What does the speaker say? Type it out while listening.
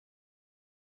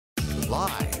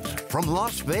Live from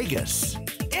Las Vegas,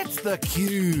 it's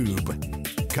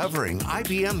theCUBE. Covering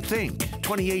IBM Think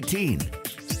 2018.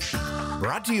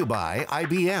 Brought to you by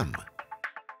IBM.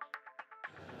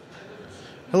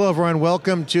 Hello everyone,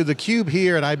 welcome to theCUBE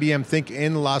here at IBM Think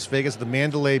in Las Vegas, the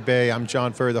Mandalay Bay. I'm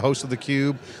John Furrier, the host of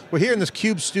theCUBE. We're here in this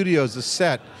CUBE Studios, the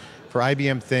set for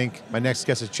IBM Think. My next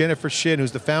guest is Shin,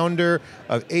 who's the founder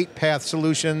of 8Path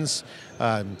Solutions.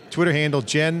 Twitter handle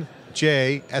Jen,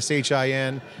 J,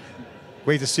 S-H-I-N.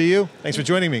 Great to see you. Thanks for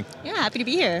joining me. Yeah, happy to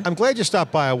be here. I'm glad you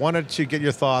stopped by. I wanted to get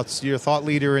your thoughts. You're a thought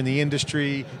leader in the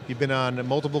industry. You've been on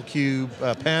multiple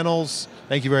CUBE panels.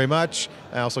 Thank you very much.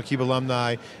 Also CUBE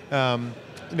alumni. You know,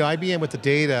 IBM with the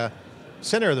data,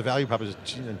 center of the value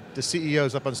proposition. The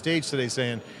CEO's up on stage today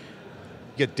saying,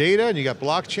 you get data and you got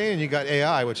blockchain and you got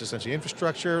AI, which is essentially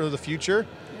infrastructure of the future,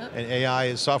 and AI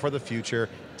is software of the future.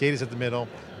 Data's at the middle.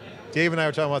 Dave and I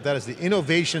were talking about that as the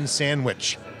innovation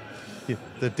sandwich.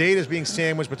 The data is being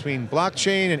sandwiched between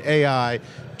blockchain and AI,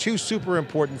 two super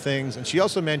important things, and she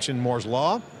also mentioned Moore's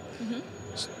Law,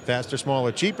 faster,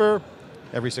 smaller, cheaper,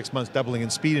 every 6 months doubling in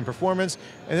speed and performance,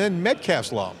 and then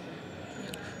Metcalfe's Law,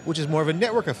 which is more of a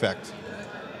network effect.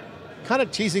 Kind of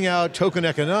teasing out token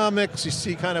economics, you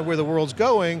see kind of where the world's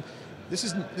going. This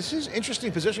is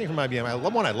interesting positioning from IBM. I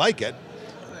love one, I like it.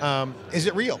 Is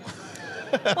it real?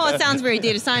 Well, it sounds very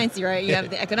data sciencey, right? You have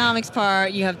the economics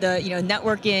part, you have the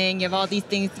networking, you have all these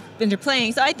things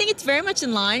interplaying. So I think it's very much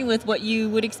in line with what you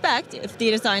would expect if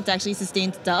data science actually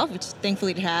sustains itself, which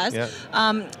thankfully it has. Yeah.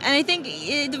 And I think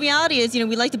the reality is,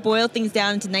 we like to boil things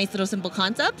down into nice little simple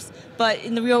concepts, but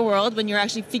in the real world, when you're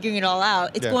actually figuring it all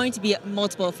out, it's going to be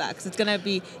multiple effects. It's going to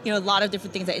be a lot of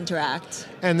different things that interact.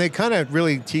 And they kind of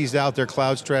really teased out their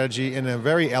cloud strategy in a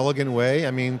very elegant way.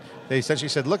 I mean, they essentially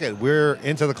said, look, we're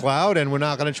into the cloud and we're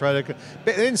not going to try to,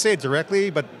 they didn't say it directly,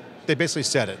 but they basically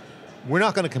said it. We're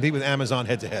not going to compete with Amazon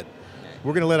head to head.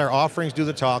 We're going to let our offerings do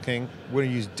the talking. We're going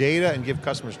to use data and give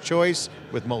customers choice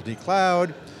with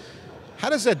multi-cloud. How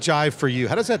does that jive for you?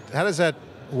 How does that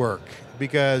work?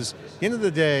 Because at the end of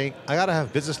the day, I got to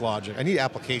have business logic. I need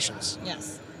applications.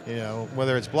 Yes.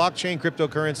 Whether it's blockchain,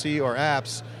 cryptocurrency, or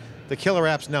apps, the killer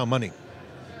app's now money.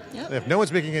 Yep. If no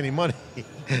one's making any money,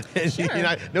 Sure.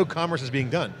 no commerce is being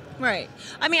done. Right.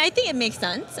 I mean, I think it makes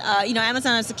sense.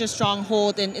 Amazon has such a strong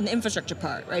hold in the infrastructure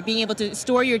part, right? Being able to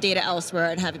store your data elsewhere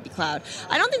and have it be cloud.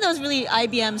 I don't think that was really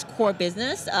IBM's core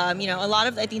business. I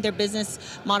think their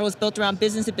business model was built around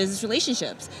business-to-business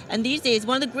relationships. And these days,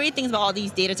 one of the great things about all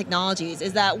these data technologies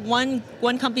is that one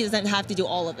company doesn't have to do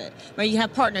all of it, right? You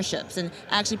have partnerships and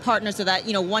actually partner so that,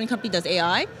 one company does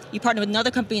AI, you partner with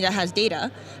another company that has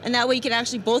data, and that way you can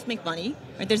actually both make money.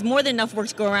 Right? There's more than enough work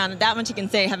to go around, and that much you can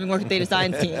say having worked with data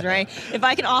science teams, right? If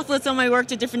I can offload some of my work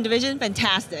to a different division,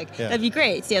 fantastic. Yeah. That'd be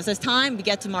great. Saves us time, we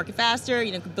get to market faster,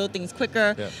 can build things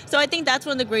quicker. Yeah. So I think that's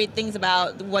one of the great things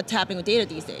about what's happening with data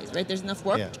these days, right? There's enough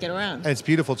work to get around. And it's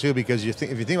beautiful too, because if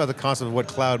you think about the concept of what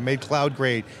cloud made cloud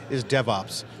great is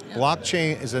DevOps. Yeah.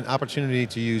 Blockchain is an opportunity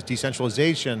to use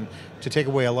decentralization to take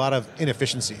away a lot of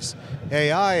inefficiencies.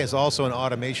 AI is also an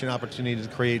automation opportunity to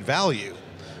create value.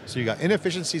 So you got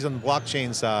inefficiencies on the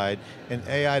blockchain side and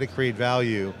AI to create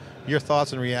value. Your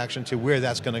thoughts and reaction to where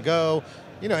that's going to go.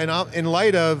 In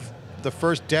light of the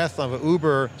first death of an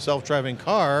Uber self-driving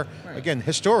car, again,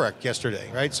 historic yesterday,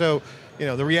 right? So,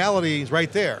 the reality is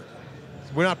right there.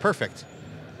 We're not perfect.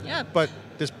 Yeah. But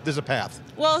there's a path.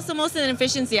 Well, so most of the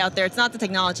inefficiency out there, it's not the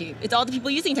technology. It's all the people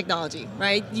using technology,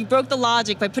 right? You broke the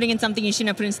logic by putting in something you shouldn't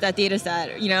have put into that data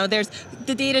set.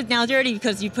 The data now dirty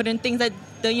because you put in things that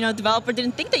the developer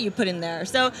didn't think that you put in there.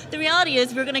 So the reality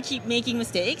is we're going to keep making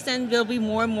mistakes, and there'll be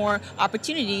more and more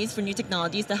opportunities for new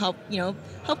technologies to help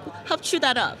chew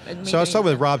that up. So I was talking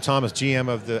with Rob Thomas, GM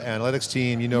of the analytics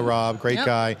team. Rob, great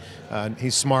guy.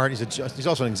 He's smart. He's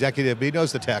also an executive, but he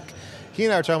knows the tech. He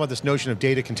and I were talking about this notion of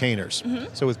data containers.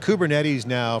 So with Kubernetes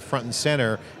now front and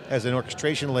center as an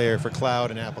orchestration layer for cloud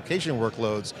and application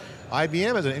workloads,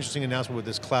 IBM has an interesting announcement with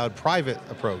this cloud private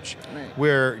approach,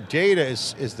 where data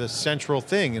is the central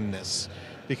thing in this.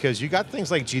 Because you got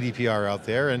things like GDPR out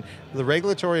there, and the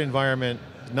regulatory environment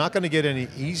is not going to get any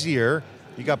easier.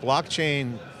 You got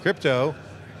blockchain, crypto,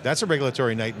 that's a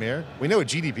regulatory nightmare. We know what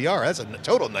GDPR, that's a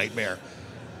total nightmare.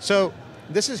 So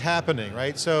this is happening,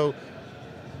 right? So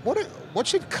what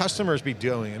should customers be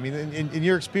doing? I mean, in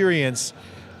your experience,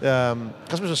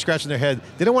 customers are scratching their head.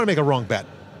 They don't want to make a wrong bet,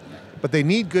 but they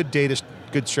need good data,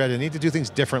 good strategy. They need to do things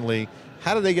differently.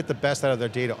 How do they get the best out of their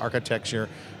data architecture,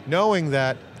 knowing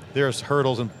that there's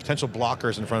hurdles and potential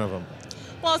blockers in front of them?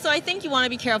 Well, so I think you want to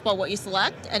be careful about what you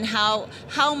select and how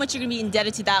much you're going to be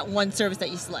indebted to that one service that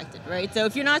you selected, right? So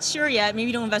if you're not sure yet,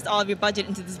 maybe don't invest all of your budget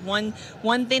into this one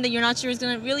thing that you're not sure is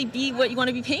going to really be what you want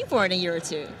to be paying for in a year or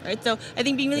two, right? So I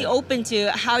think being really open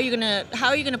to how you're going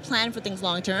to plan for things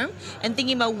long term and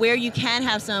thinking about where you can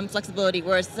have some flexibility,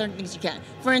 whereas certain things you can't.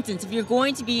 For instance, if you're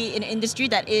going to be in an industry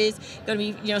that is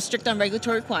going to be strict on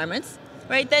regulatory requirements,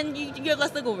 right, then you have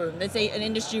less wiggle room than, say, an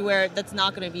industry where that's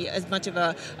not going to be as much of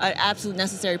an absolute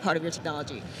necessary part of your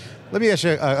technology. Let me ask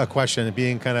you a question.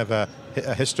 Being kind of a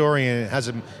historian,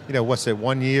 has what's it?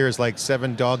 1 year is like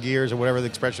 7 dog years, or whatever the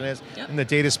expression is in the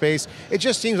data space. It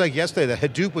just seems like yesterday that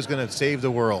Hadoop was going to save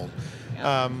the world.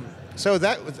 Yep. So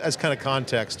that, as kind of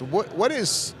context, what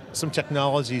is some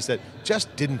technologies that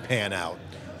just didn't pan out?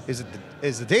 Is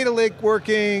the data lake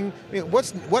working? I mean,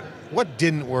 what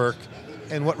didn't work?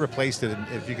 And what replaced it,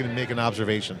 if you can make an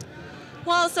observation?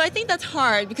 Well, so I think that's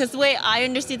hard because the way I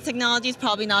understood technology is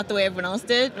probably not the way everyone else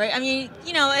did, right? I mean,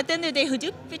 at the end of the day,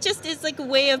 Hadoop, it just is like a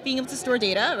way of being able to store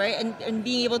data, right? And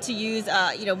being able to use,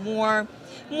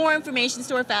 more information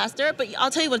stored faster. But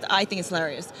I'll tell you what I think is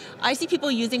hilarious. I see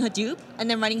people using Hadoop and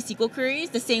then running SQL queries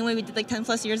the same way we did like 10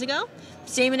 plus years ago,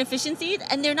 same in efficiency,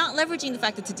 and they're not leveraging the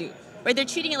fact that it's Hadoop. Right, they're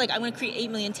treating it like I'm going to create 8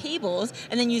 million tables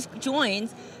and then use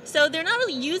joins. So they're not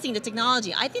really using the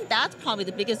technology. I think that's probably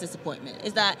the biggest disappointment,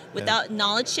 is that without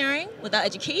knowledge sharing, without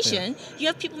education, you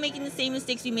have people making the same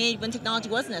mistakes we made when technology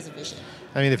wasn't as efficient.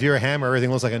 I mean, if you're a hammer,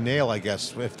 everything looks like a nail, I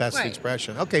guess, if that's the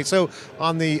expression. Okay, so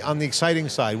on the exciting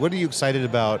side, what are you excited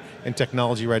about in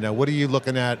technology right now? What are you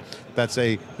looking at that's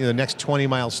the next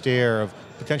 20-mile stare of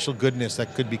potential goodness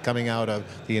that could be coming out of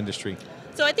the industry?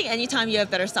 So I think anytime you have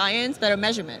better science, better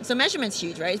measurement. So measurement's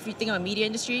huge, right? If you think about media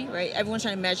industry, right? Everyone's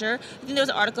trying to measure. I think there was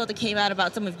an article that came out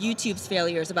about some of YouTube's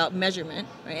failures about measurement,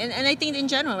 right? And I think in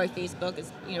general, right, Facebook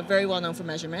is very well known for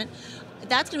measurement.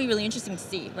 That's going to be really interesting to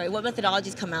see, right? What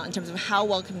methodologies come out in terms of how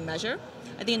well can we measure.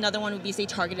 I think another one would be, say,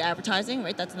 targeted advertising,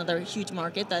 right? That's another huge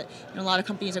market that a lot of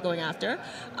companies are going after.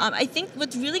 I think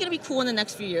what's really going to be cool in the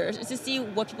next few years is to see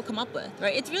what people come up with,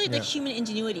 right? It's really the human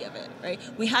ingenuity of it, right?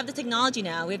 We have the technology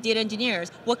now, we have data engineers.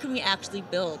 What can we actually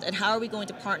build, and how are we going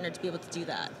to partner to be able to do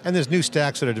that? And there's new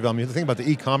stacks that are developing. Think about the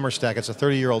e-commerce stack. It's a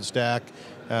 30-year-old stack.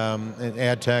 And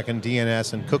ad tech and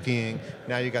DNS and cooking.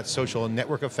 Now you got social and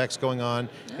network effects going on.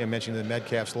 You mentioned the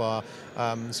Metcalfe's law.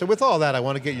 So with all that, I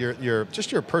want to get your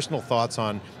personal thoughts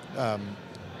on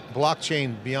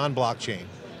blockchain, beyond blockchain,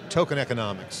 token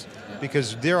economics.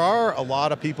 Because there are a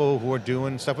lot of people who are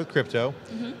doing stuff with crypto,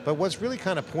 but what's really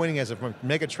kind of pointing as from a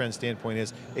mega trend standpoint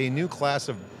is a new class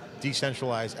of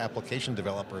decentralized application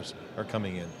developers are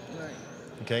coming in. Right.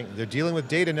 Okay, they're dealing with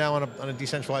data now on a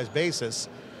decentralized basis.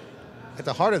 At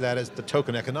the heart of that is the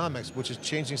token economics, which is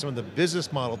changing some of the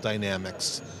business model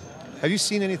dynamics. Have you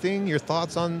seen anything, your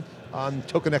thoughts on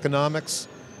token economics?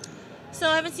 So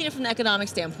I haven't seen it from the economic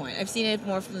standpoint. I've seen it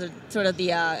more from the sort of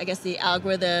the, I guess, the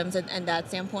algorithms and that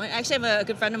standpoint. I actually have a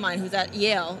good friend of mine who's at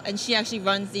Yale, and she actually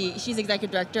runs she's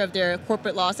executive director of their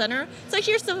corporate law center. So I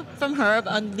hear some from her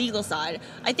on the legal side.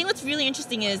 I think what's really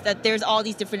interesting is that there's all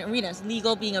these different arenas,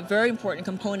 legal being a very important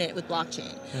component with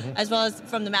blockchain, as well as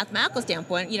from the mathematical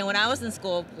standpoint. When I was in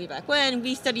school way back when,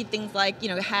 we studied things like,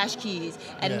 hash keys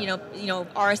and,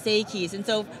 RSA keys. And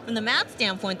so from the math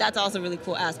standpoint, that's also a really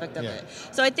cool aspect of it.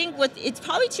 So I think it's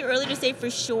probably too early to say for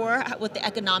sure what the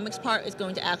economics part is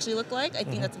going to actually look like. I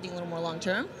think that's something a little more long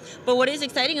term. But what is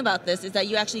exciting about this is that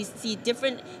you actually see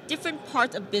different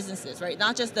parts of businesses, right?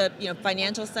 Not just the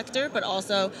financial sector, but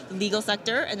also the legal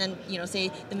sector, and then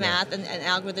say the math and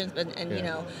algorithms,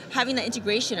 and having that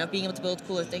integration of being able to build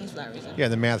cooler things for that reason. Yeah,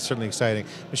 the math's certainly exciting.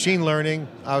 Machine learning,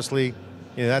 obviously,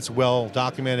 that's well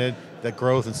documented. The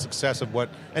growth and success of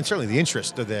and certainly the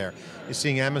interest are there. You're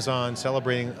seeing Amazon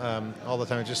celebrating all the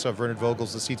time. I just saw Bernard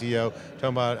Vogel's the CTO talking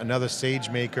about another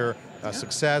SageMaker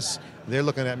success. They're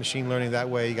looking at machine learning that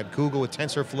way. You got Google with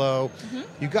TensorFlow.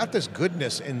 You got this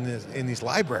goodness in these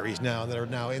libraries now that are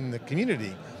now in the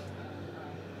community.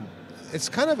 It's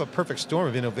kind of a perfect storm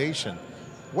of innovation.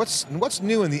 What's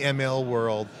new in the ML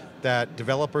world that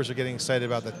developers are getting excited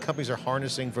about, that companies are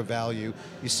harnessing for value?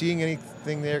 You seeing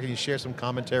anything there? Can you share some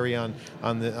commentary on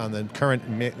the current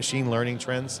machine learning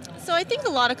trends? So I think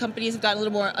a lot of companies have gotten a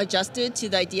little more adjusted to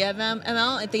the idea of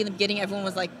ML. I think in the beginning everyone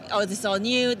was like, oh, this is all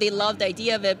new. They loved the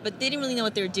idea of it, but they didn't really know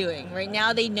what they were doing. Right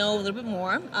now they know a little bit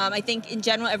more. I think in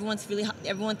general everyone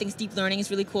thinks deep learning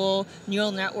is really cool,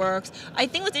 neural networks. I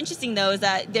think what's interesting though is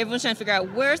that everyone's trying to figure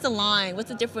out where's the line, what's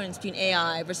the difference between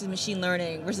AI versus machine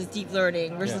learning versus deep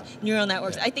learning versus neural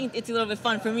networks. I think it's a little bit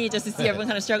fun for me just to see everyone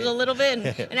kind of struggle a little bit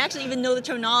and actually even know the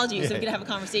terminology so we can have a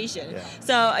conversation.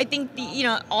 So I think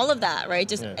all of that, right?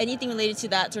 Just anything related to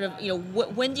that sort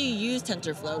of, when do you use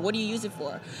TensorFlow? What do you use it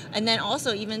for? And then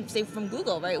also even say from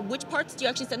Google, right? Which parts do you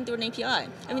actually send through an API?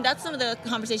 I mean, that's some of the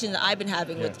conversations that I've been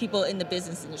having with people in the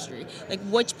business industry. Like,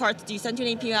 which parts do you send to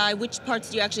an API? Which parts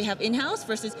do you actually have in-house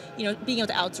versus, being able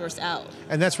to outsource out?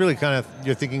 And that's really kind of,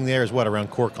 your thinking there is what, around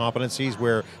core competencies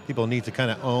where people need to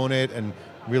kind of own it and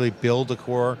really build the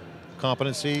core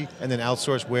competency and then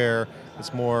outsource where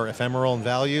it's more ephemeral in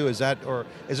value? Is that, or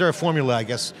is there a formula, I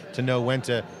guess, to know when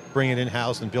to bring it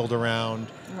in-house and build around?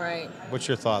 Right. What's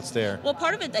your thoughts there? Well,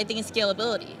 part of it, I think, is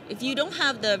scalability. If you don't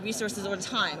have the resources or the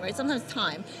time, right? Sometimes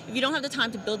time. If you don't have the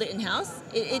time to build it in-house,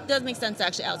 it does make sense to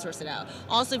actually outsource it out.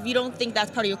 Also, if you don't think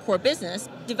that's part of your core business,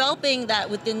 developing that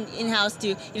within in-house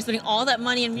to spending all that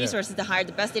money and resources to hire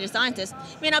the best data scientists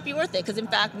may not be worth it, because in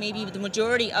fact, maybe the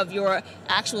majority of your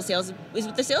actual sales is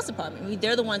with the sales department. I mean,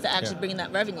 they're the ones that actually bring in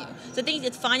that revenue. So I think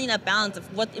it's finding that balance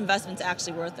of what investment's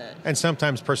actually worth it. And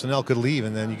sometimes personnel could leave,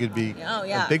 and then you could be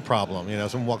a big problem.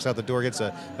 Someone walks out the door, gets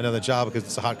another job because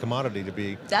it's a hot commodity to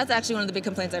be. That's actually one of the big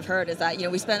complaints I've heard, is that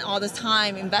we spend all this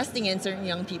time investing in certain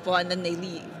young people and then they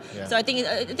leave. So I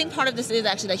think part of this is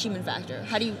actually that human factor.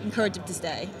 How do you encourage them to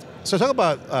stay? So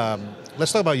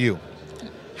let's talk about you.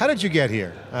 How did you get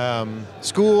here?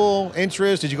 School,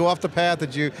 interest, did you go off the path?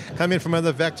 Did you come in from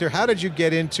another vector? How did you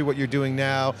get into what you're doing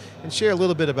now? And share a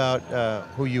little bit about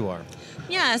who you are.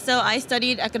 Yeah, so I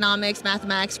studied economics,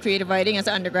 mathematics, creative writing as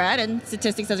an undergrad, and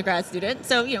statistics as a grad student.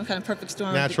 So, kind of perfect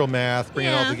storm. Natural math, bring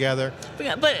it all together.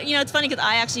 But it's funny because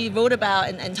I actually wrote about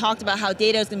and talked about how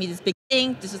data is going to be this big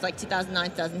thing. This was like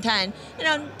 2009, 2010.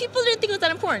 People didn't think it was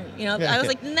that important. I was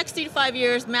like, the next 3 to 5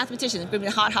 years, mathematicians, going to be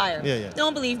a hot hire. No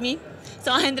one believed me.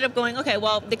 So I ended up going, okay,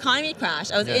 well, the economy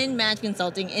crashed. I was in management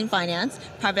consulting, in finance,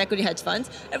 private equity hedge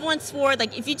funds. Everyone swore,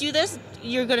 like, if you do this,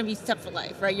 you're going to be set for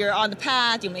life, right? You're on the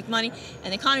path, you'll make money.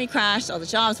 And the economy crashed, all the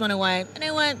jobs went away. And I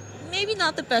went, maybe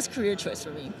not the best career choice for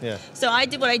me. So I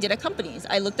did what I did at companies.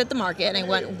 I looked at the market and I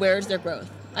went, where's their growth?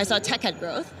 I saw tech had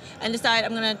growth and decided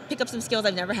I'm going to pick up some skills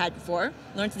I've never had before,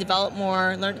 learn to develop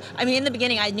more, in the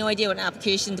beginning I had no idea what an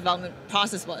application development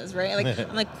process was, right?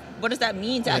 I'm like, what does that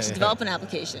mean to actually develop an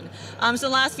application? So the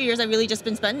last few years I've really just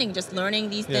been spending just learning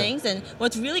these things, and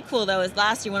what's really cool though is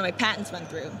last year one of my patents went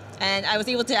through and I was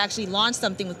able to actually launch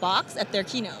something with Box at their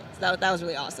keynote. So that was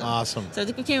really awesome. Awesome. So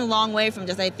it became a long way from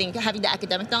just, I think, having the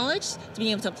academic knowledge to being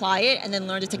able to apply it and then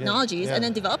learn the technologies and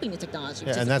then developing the technology.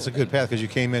 And that's a good path because you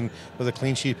came in with a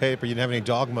clean sheet of paper. You didn't have any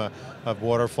dogma of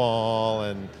waterfall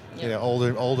and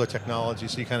older technology,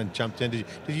 so you kind of jumped in. Did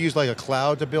you use like a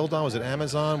cloud to build on? Was it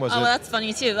Amazon? Well, that's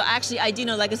funny too. Actually, I do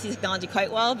know legacy technology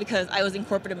quite well because I was in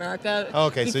corporate America.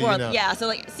 Okay, before, so you know. Yeah, so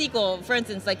like SQL, for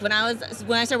instance, like when I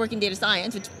started working in data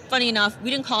science, which funny enough,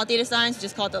 we didn't call it data science, we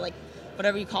just called it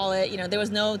whatever you call it, there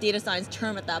was no data science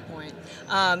term at that point.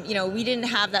 We didn't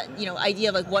have that, idea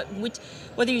of like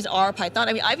whether you use R or Python.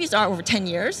 I mean, I've used R over 10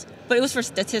 years, but it was for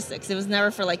statistics. It was never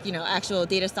for actual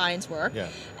data science work.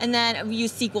 And then we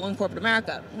used SQL in corporate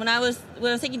America. When I was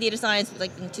taking data science,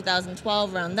 like in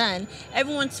 2012, around then,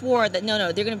 everyone swore that no,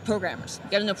 they're going to be programmers. You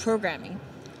got to know programming.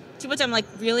 To which I'm like,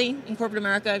 really? In corporate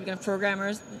America, you're going to have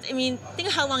programmers? I mean, think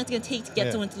of how long it's going to take to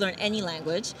get someone to learn any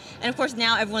language. And of course,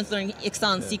 now everyone's learning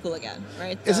Excel and SQL again,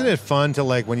 right? Isn't it fun to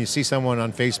when you see someone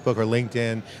on Facebook or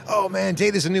LinkedIn, oh man,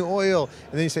 data's the new oil.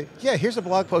 And then you say, yeah, here's a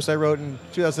blog post I wrote in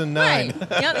 2009. Right,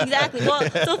 yep, exactly. Well,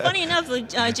 so funny enough,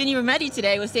 Ginny Rometty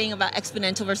today was saying about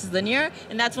exponential versus linear.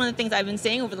 And that's one of the things I've been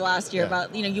saying over the last year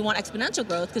about, you want exponential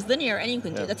growth because linear, anyone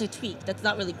can do. That's a tweak. That's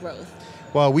not really growth.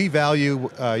 Well, we value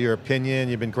your opinion.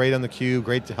 You've been great on theCUBE,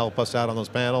 great to help us out on those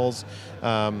panels.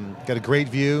 Got a great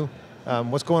view.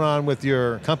 What's going on with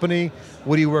your company?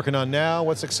 What are you working on now?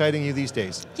 What's exciting you these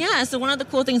days? Yeah, so one of the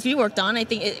cool things we worked on, I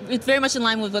think it's very much in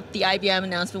line with what the IBM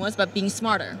announcement was about being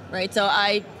smarter, right? So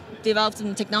I developed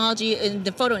some technology in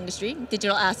the photo industry,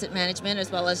 digital asset management,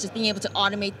 as well as just being able to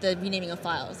automate the renaming of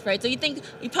files, right? So you probably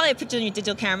have a picture on your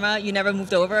digital camera, you never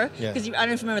moved over, because I don't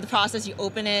know if you remember the process, you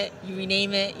open it, you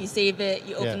rename it, you save it,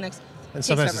 you open next. And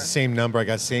sometimes it's the same number, I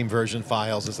got same version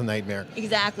files, it's a nightmare.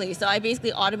 Exactly, so I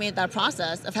basically automated that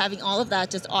process of having all of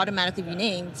that just automatically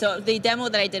renamed. So the demo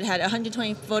that I did had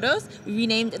 120 photos, we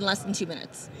renamed in less than 2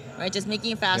 minutes. Right, just making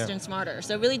it faster and smarter.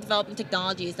 So really developing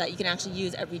technologies that you can actually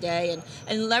use every day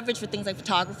and leverage for things like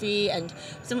photography and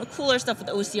some cooler stuff with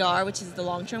OCR, which is the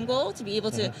long-term goal, to be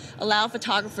able to allow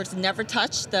photographers to never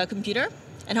touch the computer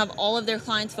and have all of their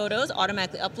clients' photos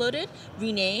automatically uploaded,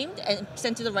 renamed, and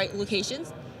sent to the right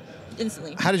locations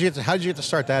instantly. How did you get to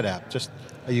start that app?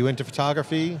 Are you into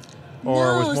photography?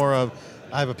 Or was more of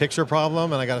I have a picture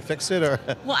problem and I got to fix it, or?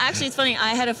 Well, actually, it's funny. I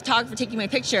had a photographer taking my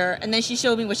picture, and then she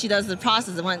showed me what she does in the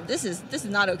process, and went, "This is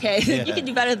not okay. Yeah. You can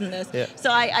do better than this." Yeah. So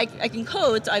I can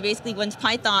code. So I basically went to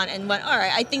Python and went, "All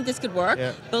right, I think this could work."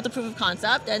 Yeah. Built a proof of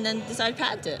concept, and then decided to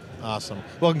patent it. Awesome.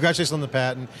 Well, congratulations on the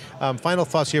patent. Final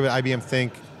thoughts here with IBM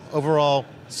Think. Overall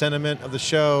sentiment of the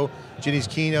show, Ginny's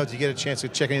keynote. Did you get a chance to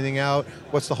check anything out?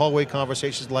 What's the hallway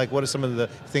conversations like? What are some of the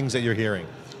things that you're hearing?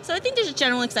 So I think there's a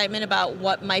general excitement about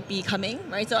what might be coming,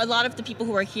 right? So a lot of the people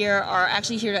who are here are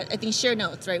actually here to, I think, share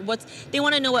notes, right? They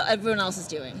want to know what everyone else is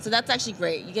doing. So that's actually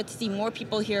great. You get to see more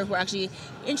people here who are actually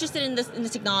interested in the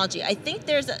technology. I think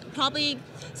there's probably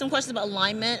some questions about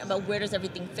alignment, about where does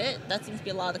everything fit. That seems to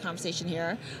be a lot of the conversation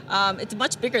here. It's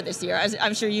much bigger this year, as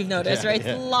I'm sure you've noticed, right?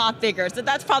 Yeah. It's a lot bigger. So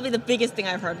that's probably the biggest thing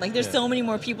I've heard. Like, there's so many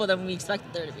more people than we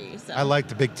expected there to be. So. I like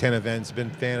the Big Ten events,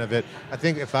 been a fan of it. I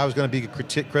think if I was going to be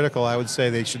critical, I would say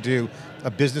they should do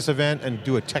a business event and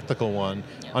do a technical one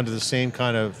under the same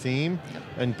kind of theme,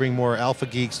 and bring more alpha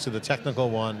geeks to the technical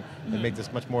one and make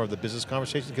this much more of the business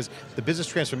conversation, because the business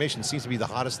transformation seems to be the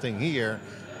hottest thing here,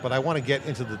 but I want to get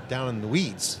into down in the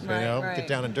weeds, get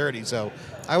down and dirty. So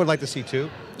I would like to see two.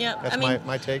 Yeah, That's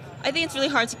my take. I think it's really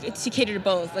hard to cater to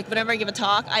both. Like, whenever I give a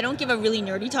talk, I don't give a really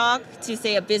nerdy talk to,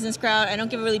 say, a business crowd. I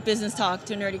don't give a really business talk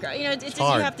to a nerdy crowd. You know, it's just, you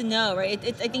have to know, right?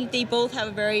 I think they both have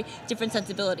a very different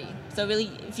sensibility. So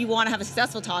really, if you want to have a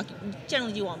successful talk, you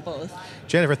generally do want both.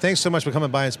 Jennifer, thanks so much for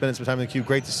coming by and spending some time in theCUBE.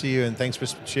 Great to see you, and thanks for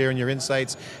sharing your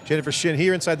insights. Jennifer Shin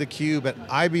here inside theCUBE at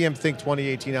IBM Think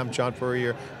 2018. I'm John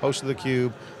Furrier, host of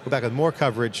theCUBE. We're back with more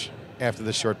coverage after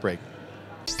this short break.